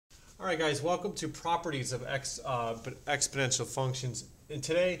All right, guys, welcome to Properties of Exponential Functions. And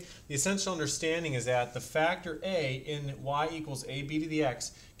today, the essential understanding is that the factor a in y equals ab to the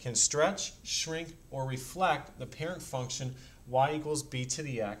x can stretch, shrink, or reflect the parent function y equals b to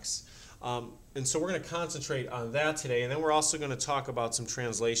the x. And so we're going to concentrate on that today, and then we're also going to talk about some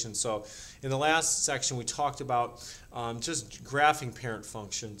translation. So in the last section, we talked about just graphing parent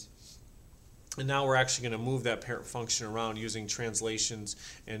functions. And now we're actually going to move that parent function around using translations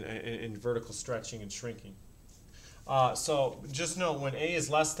and vertical stretching and shrinking. So just note, when a is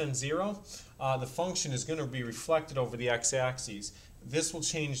less than 0, the function is going to be reflected over the x-axis. This will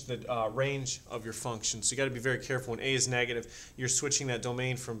change the range of your function. So you got to be very careful. When a is negative, you're switching that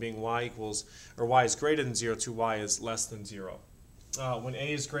domain from being y equals, or y is greater than 0 to y is less than 0. When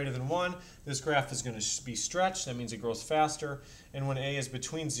a is greater than 1, this graph is going to be stretched. That means it grows faster. And when a is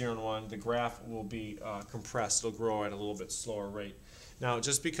between 0 and 1, the graph will be compressed. It'll grow at a little bit slower rate. Now,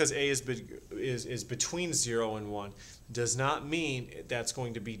 just because a is between 0 and 1 does not mean that's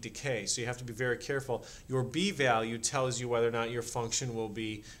going to be decay. So you have to be very careful. Your b value tells you whether or not your function will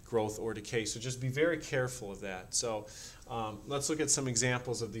be growth or decay. So just be very careful of that. So let's look at some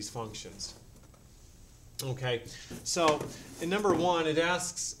examples of these functions. Okay, so in number 1, it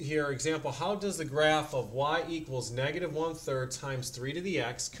asks here, example, how does the graph of y equals negative 1/3 times 3 to the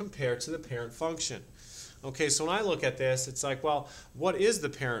x compare to the parent function? Okay, so when I look at this, it's like, well, what is the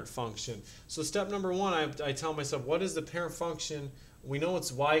parent function? So step number 1, I tell myself, what is the parent function? We know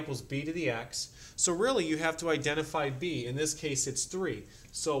it's y equals b to the x. So really, you have to identify b. In this case, it's 3.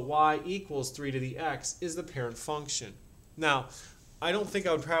 So y equals 3 to the x is the parent function. Now, I don't think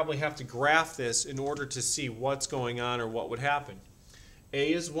I would probably have to graph this in order to see what's going on or what would happen.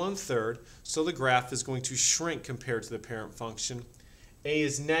 A is 1/3, so the graph is going to shrink compared to the parent function. A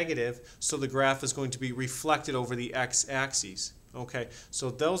is negative, so the graph is going to be reflected over the x-axis. Okay,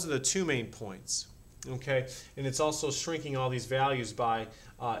 so those are the two main points. Okay, and it's also shrinking all these values by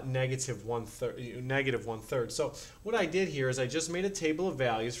negative 1/3. So what I did here is I just made a table of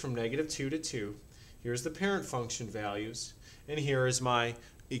values from -2 to 2. Here's the parent function values. And here is my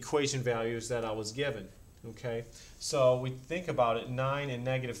equation values that I was given. Okay, so we think about it, 9 and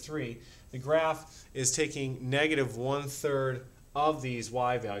 -3. The graph is taking -1/3 of these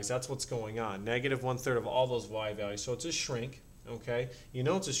y values. That's what's going on. -1/3 of all those y values. So it's a shrink. Okay, you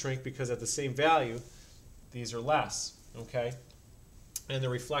know it's a shrink because at the same value, these are less. Okay, and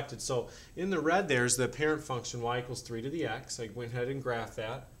they're reflected. So in the red, there's the parent function y equals 3 to the x. I went ahead and graphed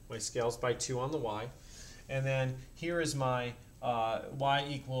that. My scale's by 2 on the y. And then here is my y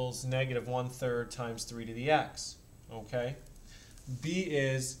equals -1/3 times 3 to the x. Okay, b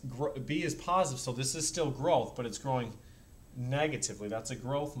is positive, so this is still growth, but it's growing negatively. That's a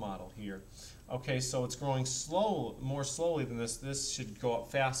growth model here. Okay, so it's growing more slowly than this. This should go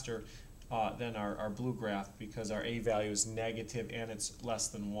up faster than our blue graph because our a value is negative and it's less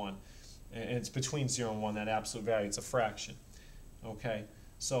than 1. And it's between 0 and 1, that absolute value. It's a fraction. Okay.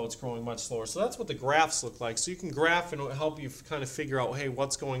 So it's growing much slower. So that's what the graphs look like. So you can graph and it'll help you kind of figure out, hey,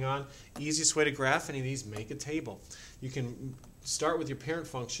 what's going on. Easiest way to graph any of these, make a table. You can start with your parent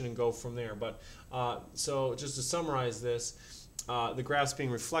function and go from there. But so just to summarize this, the graph's being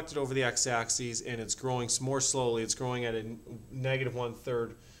reflected over the x-axis and it's growing more slowly. It's growing at a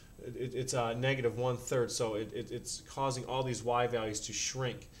 -1/3. It's a -1/3. So it's causing all these y values to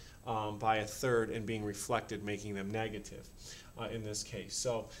shrink by 1/3 and being reflected, making them negative. In this case.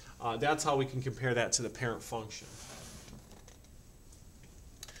 So that's how we can compare that to the parent function.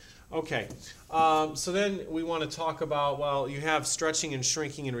 Okay, so then we want to talk about, well, you have stretching and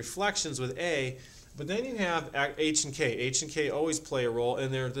shrinking and reflections with A, but then you have H and K. H and K always play a role,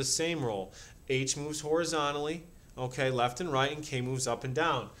 and they're the same role. H moves horizontally, okay, left and right, and K moves up and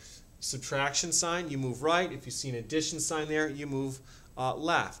down. Subtraction sign, you move right. If you see an addition sign there, you move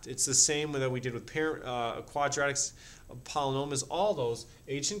left. It's the same that we did with parent quadratics, polynomials. All those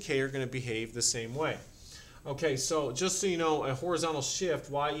H and K are going to behave the same way. Okay, so just so you know, a horizontal shift,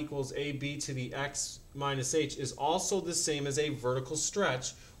 y equals ab to the x minus h, is also the same as a vertical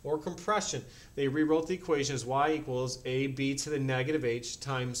stretch or compression. They rewrote the equation as y equals ab to the -h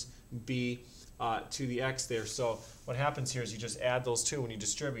times b to the x there. So what happens here is you just add those two when you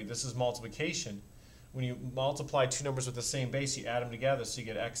distribute. This is multiplication. When you multiply two numbers with the same base, you add them together, so you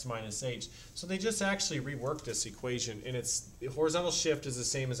get x minus h. So they just actually reworked this equation, and the horizontal shift is the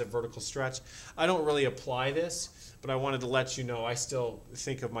same as a vertical stretch. I don't really apply this, but I wanted to let you know I still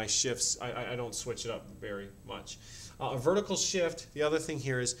think of my shifts. I don't switch it up very much. A vertical shift, the other thing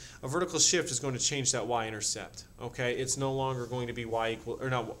here is a vertical shift is going to change that y-intercept. Okay, it's no longer going to be y equal, or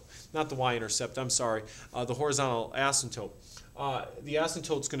not the y-intercept, I'm sorry, the horizontal asymptote. the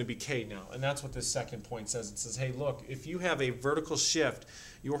asymptote is going to be k now, and that's what this second point says. It says, hey, look, if you have a vertical shift,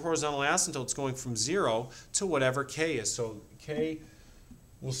 your horizontal asymptote is going from 0 to whatever k is. So k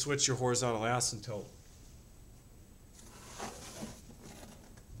will switch your horizontal asymptote.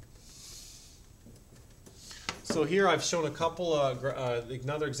 So here I've shown a couple,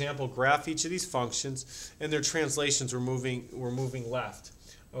 another example, graph each of these functions, and their translations we're moving left.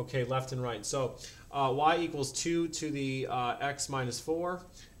 Okay, left and right. So y equals 2 to the x minus 4,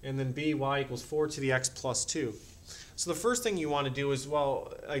 and then b, y equals 4 to the x plus 2. So the first thing you want to do is,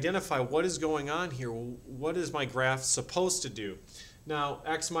 well, identify what is going on here. What is my graph supposed to do? Now,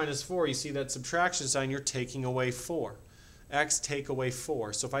 x minus 4, you see that subtraction sign, you're taking away 4. X take away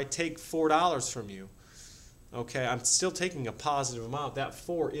 4. So if I take $4 from you, okay, I'm still taking a positive amount. That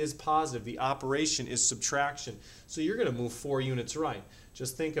 4 is positive. The operation is subtraction. So you're going to move 4 units right.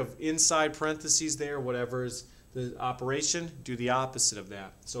 Just think of inside parentheses there, whatever is the operation, do the opposite of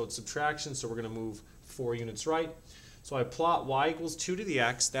that. So it's subtraction, so we're going to move 4 units right. So I plot y equals 2 to the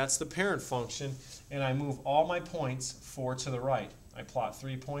x, that's the parent function, and I move all my points 4 to the right. I plot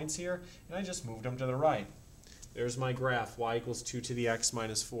 3 points here, and I just moved them to the right. There's my graph, y equals 2 to the x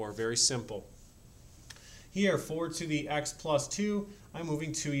minus 4. Very simple. Here, 4 to the x plus 2, I'm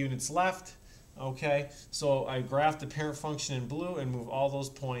moving 2 units left. Okay, so I graph the parent function in blue and move all those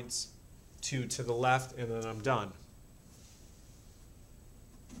points 2 to the left, and then I'm done.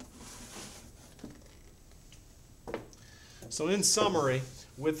 So in summary,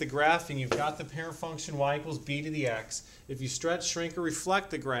 with the graphing, you've got the parent function y equals b to the x. If you stretch, shrink, or reflect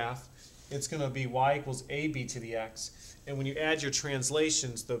the graph, it's going to be y equals ab to the x. And when you add your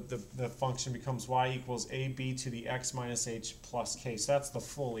translations, the function becomes y equals ab to the x minus h plus k. So that's the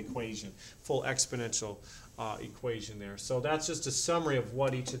full equation, full exponential equation there. So that's just a summary of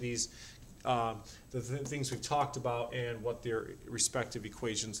what each of these, the things we've talked about and what their respective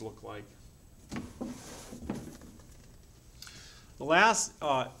equations look like. The last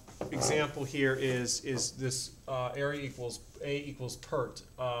example here is this area equals a equals pert.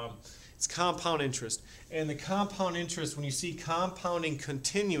 It's compound interest. And the compound interest, when you see compounding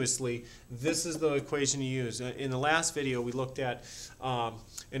continuously, this is the equation you use. In the last video, we looked at an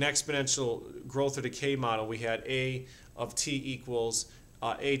exponential growth or decay model. We had a of t equals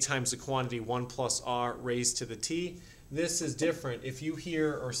a times the quantity 1 plus r raised to the t. This is different. If you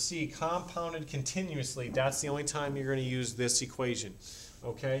hear or see compounded continuously, that's the only time you're going to use this equation.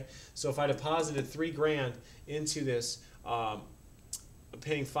 Okay? So if I deposited $3,000 into this,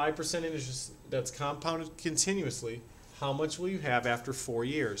 paying 5% interest that's compounded continuously, how much will you have after 4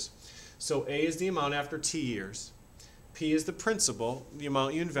 years? So A is the amount after t years. P is the principal, the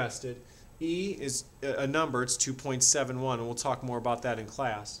amount you invested. E is a number, it's 2.71, and we'll talk more about that in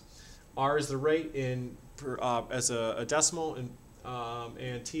class. R is the rate in as a decimal, and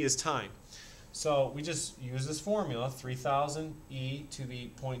T is time. So we just use this formula, 3,000 e to the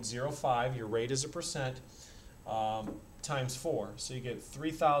 0.05, your rate is a percent, times 4. So you get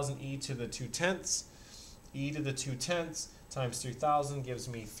 3,000 e to the 2/10, e to the 2/10 times 3,000 gives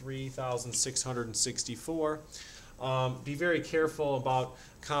me 3,664. Be very careful about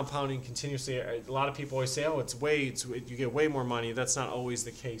compounding continuously. A lot of people always say, oh, you get way more money. That's not always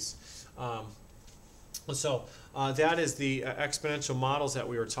the case. So that is the exponential models that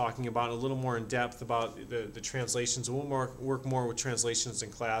we were talking about, a little more in depth about the translations. We'll work more with translations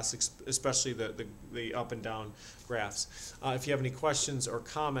in class, especially the up and down graphs. If you have any questions or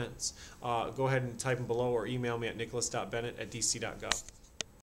comments, go ahead and type them below or email me at nicholas.bennett@dc.gov.